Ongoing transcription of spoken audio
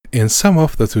In some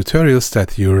of the tutorials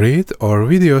that you read or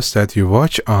videos that you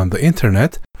watch on the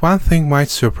internet, one thing might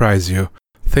surprise you.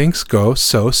 Things go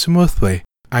so smoothly.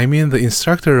 I mean, the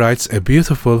instructor writes a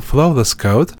beautiful, flawless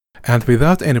code, and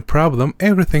without any problem,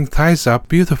 everything ties up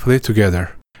beautifully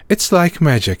together. It's like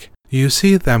magic. You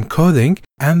see them coding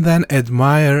and then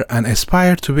admire and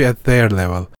aspire to be at their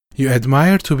level. You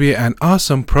admire to be an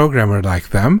awesome programmer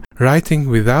like them, writing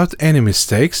without any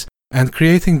mistakes and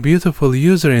creating beautiful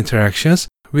user interactions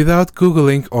without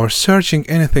Googling or searching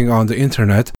anything on the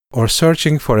internet or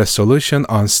searching for a solution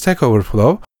on Stack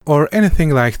Overflow or anything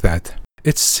like that.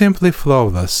 It's simply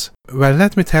flawless. Well,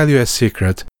 let me tell you a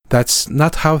secret. That's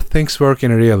not how things work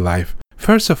in real life.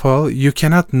 First of all, you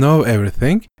cannot know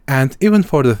everything, and even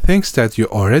for the things that you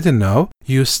already know,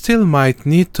 you still might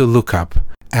need to look up.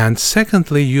 And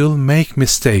secondly, you'll make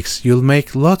mistakes. You'll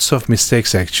make lots of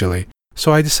mistakes actually.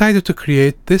 So I decided to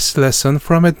create this lesson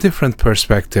from a different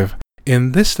perspective.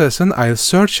 In this lesson, I'll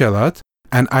search a lot,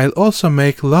 and I'll also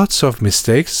make lots of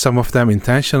mistakes, some of them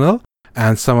intentional,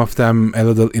 and some of them a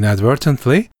little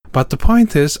inadvertently. But the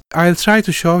point is, I'll try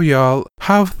to show y'all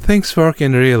how things work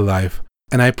in real life.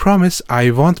 And I promise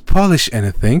I won't polish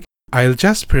anything, I'll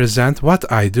just present what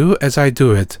I do as I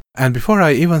do it. And before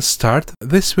I even start,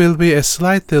 this will be a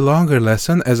slightly longer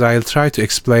lesson as I'll try to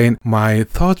explain my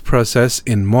thought process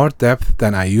in more depth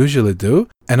than I usually do,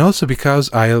 and also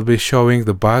because I'll be showing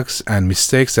the bugs and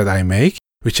mistakes that I make,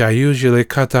 which I usually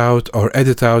cut out or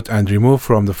edit out and remove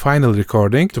from the final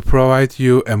recording to provide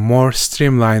you a more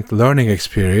streamlined learning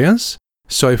experience.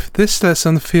 So if this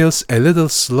lesson feels a little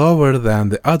slower than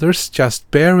the others, just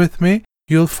bear with me.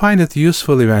 You'll find it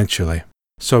useful eventually.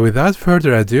 So without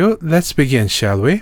further ado, let's begin, shall we?